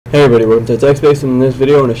Hey everybody, welcome to TheTechSpace, and in this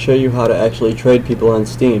video I want to show you how to actually trade people on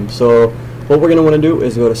Steam. So what we're going to want to do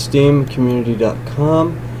is go to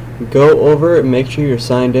steamcommunity.com, go over and make sure you're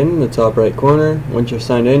signed in the top right corner. Once you're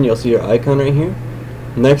signed in, you'll see your icon right here.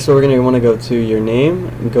 Next we're going to want to go to your name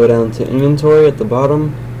and go down to inventory at the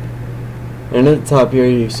bottom, and at the top here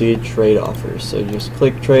you see trade offers. So just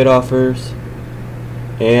click trade offers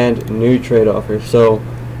and new trade offers. So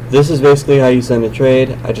this is basically how you send a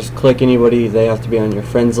trade. I just click anybody, they have to be on your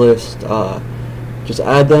friends list. Just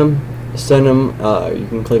add them, send them, you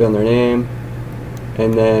can click on their name,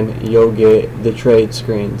 and then you'll get the trade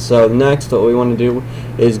screen. So next what we want to do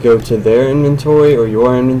is go to their inventory or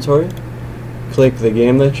your inventory, click the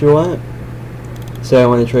game that you want, say I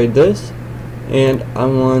want to trade this, and I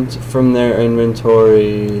want from their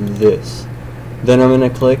inventory this. Then I'm going to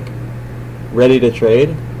click ready to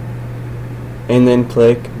trade, and then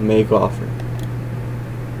click make offer.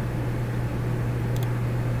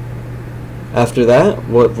 After that,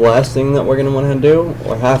 the last thing that we're going to want to do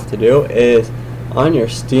or have to do is on your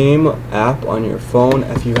Steam app on your phone,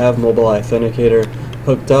 if you have mobile authenticator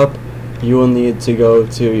hooked up, you will need to go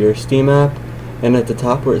to your Steam app, and at the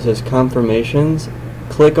top where it says confirmations,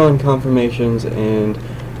 click on confirmations, and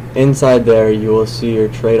inside there you will see your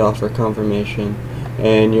trade offer confirmation,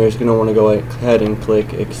 and you're just going to want to go ahead and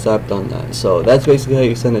click accept on that. So that's basically how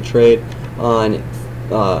you send a trade on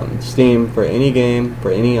Steam for any game, for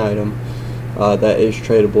any item that is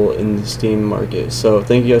tradable in the Steam market. So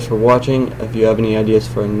thank you guys for watching. If you have any ideas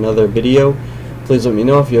for another video, please let me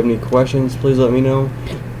know. If you have any questions, please let me know.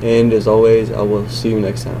 And as always, I will see you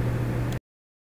next time.